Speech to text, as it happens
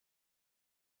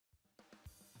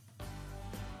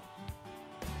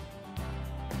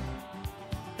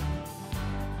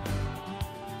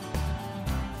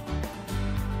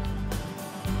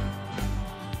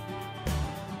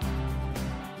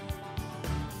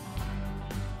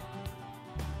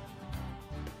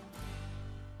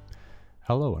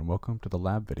Hello and welcome to the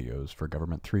lab videos for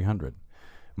Government 300.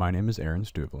 My name is Aaron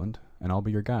Stuveland and I'll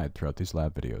be your guide throughout these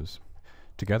lab videos.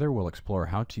 Together we'll explore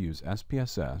how to use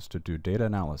SPSS to do data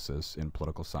analysis in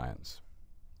political science.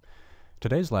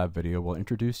 Today's lab video will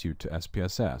introduce you to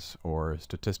SPSS, or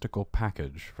Statistical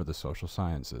Package for the Social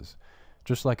Sciences.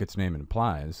 Just like its name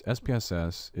implies,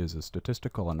 SPSS is a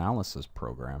statistical analysis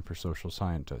program for social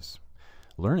scientists.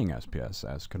 Learning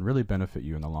SPSS can really benefit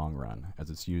you in the long run, as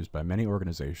it's used by many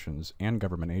organizations and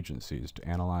government agencies to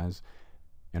analyze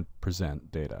and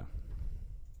present data.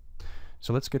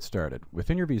 So let's get started.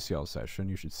 Within your VCL session,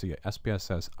 you should see a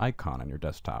SPSS icon on your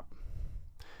desktop.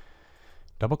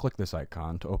 Double-click this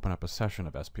icon to open up a session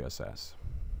of SPSS.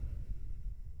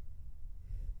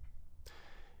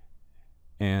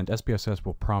 And SPSS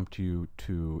will prompt you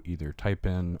to either type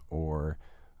in or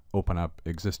open up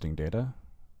existing data.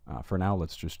 For now,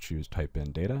 let's just choose type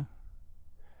in data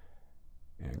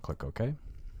and click OK.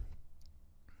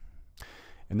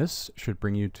 And this should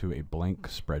bring you to a blank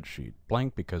spreadsheet.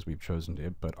 Blank because we've chosen to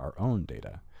input our own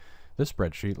data. This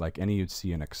spreadsheet, like any you'd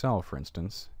see in Excel, for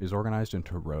instance, is organized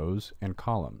into rows and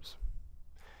columns.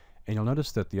 And you'll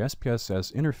notice that the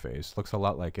SPSS interface looks a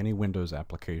lot like any Windows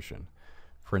application.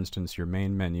 For instance, your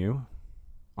main menu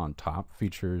on top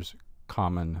features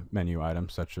common menu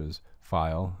items such as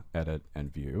File, Edit,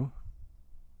 and View.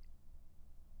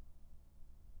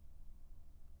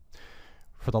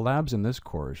 For the labs in this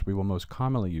course, we will most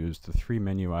commonly use the three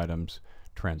menu items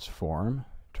Transform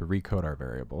to recode our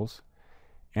variables,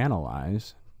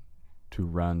 Analyze to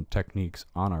run techniques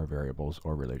on our variables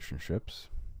or relationships,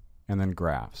 and then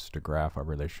Graphs to graph our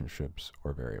relationships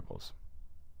or variables.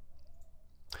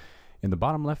 In the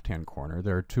bottom left-hand corner,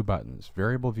 there are two buttons,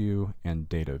 Variable View and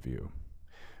Data View.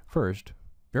 First,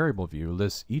 Variable View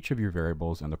lists each of your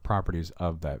variables and the properties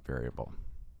of that variable.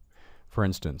 For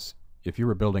instance, if you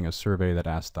were building a survey that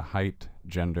asked the height,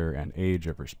 gender, and age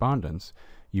of respondents,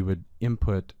 you would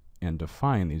input and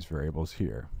define these variables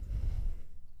here.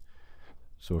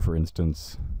 So for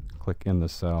instance, click in the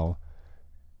cell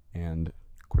and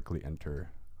quickly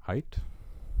enter height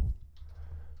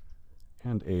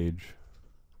and age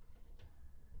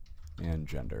and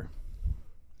gender.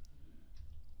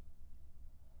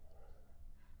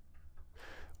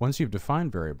 Once you've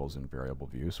defined variables in Variable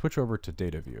View, switch over to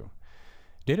Data View.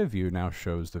 Data View now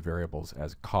shows the variables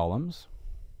as columns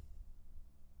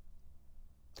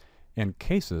and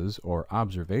cases or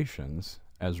observations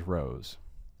as rows.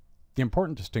 The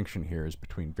important distinction here is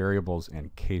between variables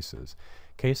and cases.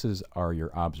 Cases are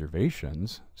your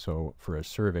observations, so for a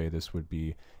survey this would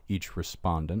be each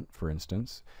respondent, for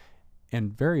instance,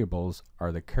 and variables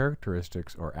are the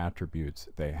characteristics or attributes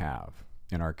they have,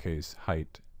 in our case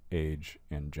height, age,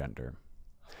 and gender.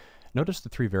 Notice the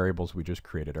three variables we just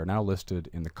created are now listed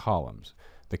in the columns.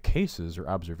 The cases or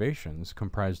observations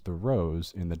comprise the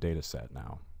rows in the data set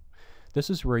now. This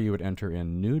is where you would enter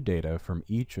in new data from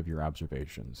each of your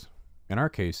observations. In our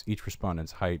case, each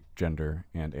respondent's height, gender,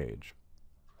 and age.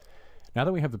 Now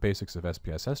that we have the basics of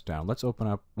SPSS down, let's open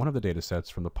up one of the data sets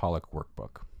from the Pollock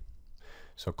workbook.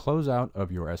 So close out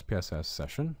of your SPSS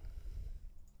session.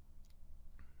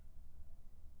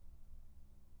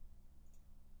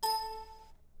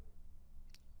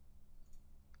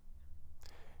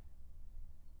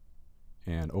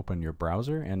 And open your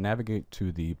browser and navigate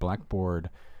to the Blackboard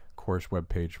course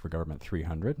webpage for Government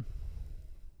 300.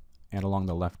 And along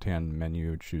the left-hand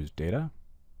menu, choose Data.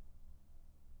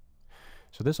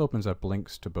 So this opens up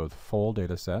links to both full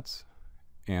data sets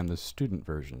and the student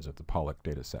versions of the Pollock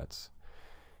data sets.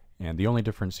 And the only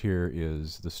difference here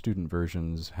is the student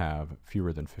versions have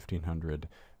fewer than 1,500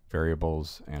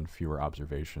 variables and fewer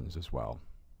observations as well.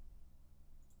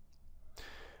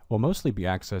 We'll mostly be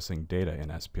accessing data in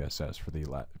SPSS for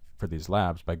these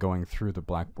labs by going through the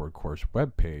Blackboard course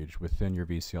webpage within your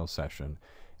VCL session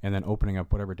and then opening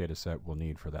up whatever data set we'll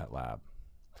need for that lab.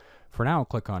 For now,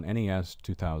 click on NES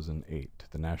 2008,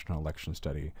 the National Election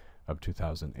Study of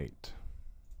 2008.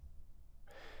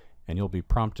 And you'll be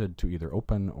prompted to either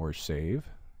open or save,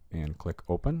 and click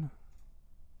Open.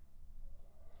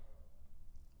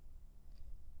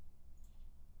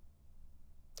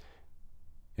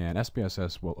 And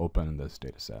SPSS will open this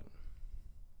data set.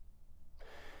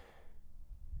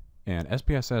 And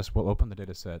SPSS will open the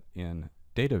data set in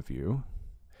Data View.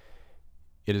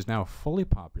 It is now fully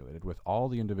populated with all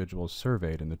the individuals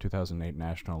surveyed in the 2008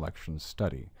 National Elections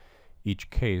Study.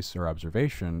 Each case or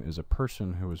observation is a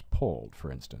person who was polled,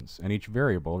 for instance, and each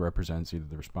variable represents either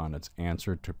the respondent's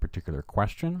answer to a particular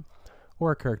question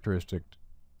or a characteristic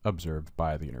observed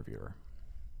by the interviewer.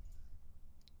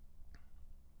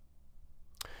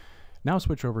 Now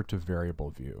switch over to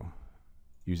Variable View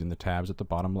using the tabs at the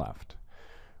bottom left.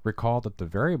 Recall that the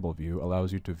variable view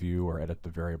allows you to view or edit the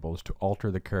variables to alter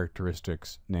the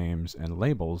characteristics, names, and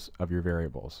labels of your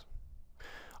variables.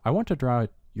 I want to draw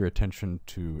your attention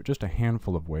to just a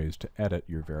handful of ways to edit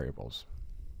your variables.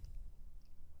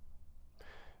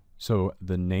 So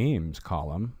the names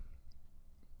column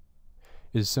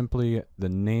is simply the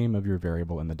name of your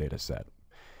variable in the data set,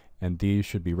 and these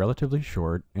should be relatively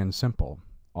short and simple,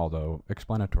 although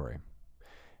explanatory,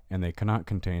 and they cannot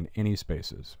contain any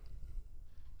spaces.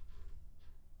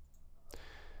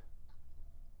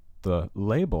 The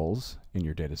labels in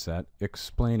your data set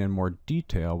explain in more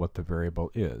detail what the variable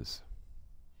is.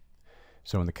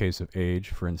 So in the case of age,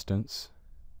 for instance,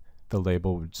 the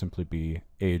label would simply be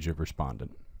age of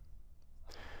respondent.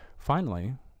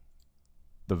 Finally,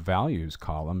 the values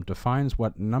column defines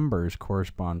what numbers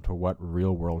correspond to what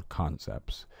real-world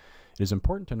concepts. It is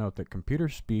important to note that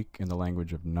computers speak in the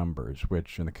language of numbers,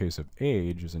 which in the case of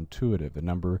age is intuitive. The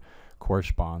number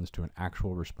corresponds to an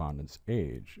actual respondent's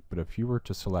age. But if you were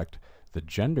to select the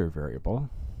gender variable,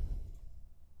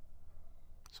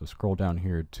 so scroll down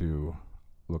here to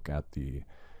look at the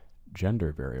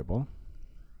gender variable,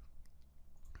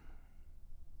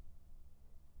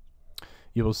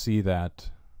 you will see that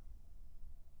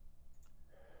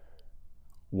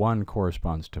 1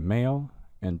 corresponds to male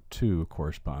and 2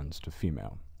 corresponds to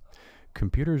female.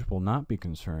 Computers will not be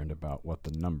concerned about what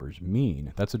the numbers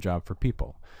mean. That's a job for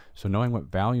people. So knowing what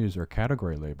values or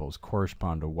category labels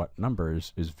correspond to what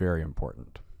numbers is very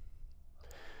important.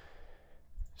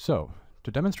 So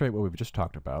to demonstrate what we've just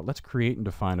talked about, let's create and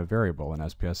define a variable in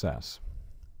SPSS.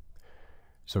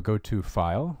 So go to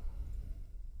File,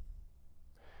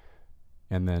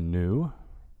 and then New,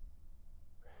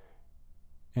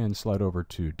 and slide over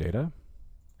to Data,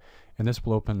 and this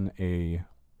will open a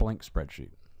blank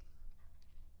spreadsheet.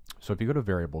 So if you go to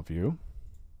Variable View,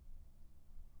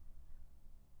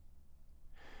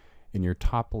 in your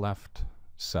top left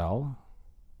cell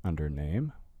under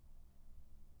Name,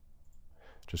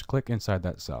 just click inside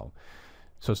that cell.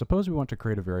 So suppose we want to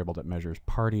create a variable that measures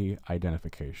party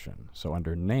identification. So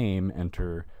under Name,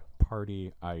 enter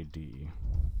Party ID.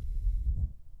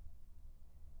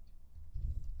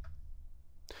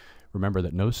 Remember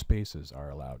that no spaces are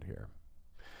allowed here.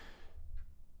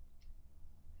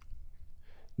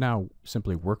 Now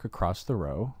simply work across the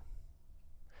row,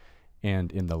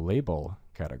 and in the label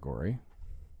category,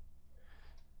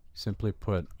 simply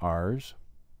put ours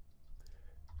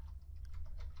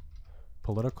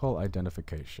political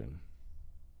identification.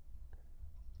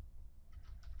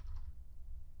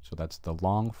 So that's the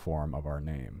long form of our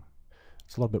name.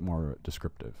 It's a little bit more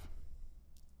descriptive.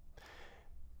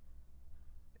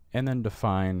 And then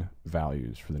define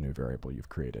values for the new variable you've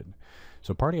created.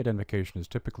 So party identification is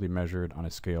typically measured on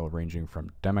a scale ranging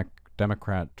from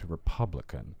Democrat to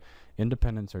Republican.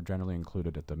 Independents are generally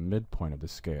included at the midpoint of the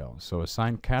scale. So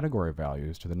assign category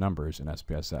values to the numbers in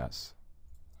SPSS.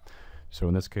 So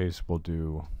in this case, we'll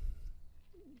do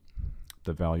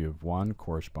the value of 1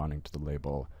 corresponding to the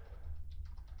label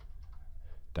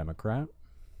Democrat,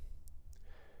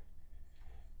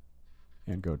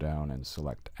 and go down and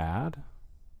select Add.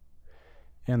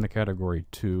 And the category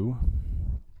 2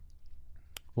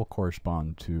 will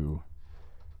correspond to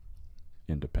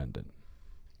independent.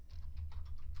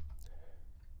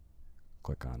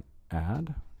 Click on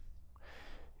Add.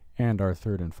 And our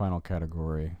third and final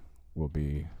category will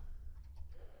be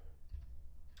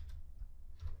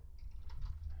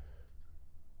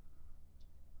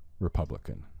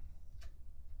Republican.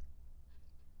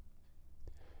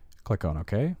 Click on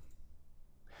OK,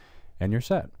 and you're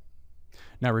set.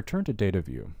 Now return to Data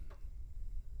View.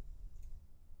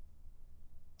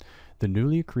 The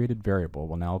newly created variable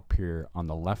will now appear on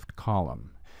the left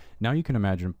column. Now you can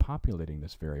imagine populating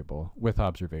this variable with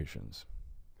observations.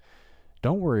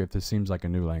 Don't worry if this seems like a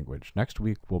new language. Next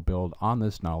week we'll build on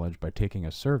this knowledge by taking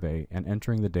a survey and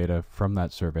entering the data from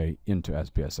that survey into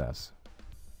SPSS.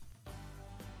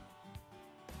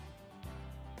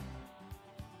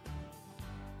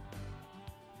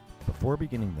 Before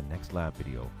beginning the next lab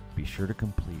video, be sure to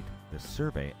complete the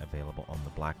survey available on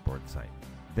the Blackboard site.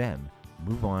 Then,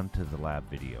 move on to the lab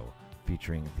video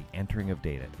featuring the entering of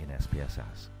data in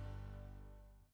SPSS.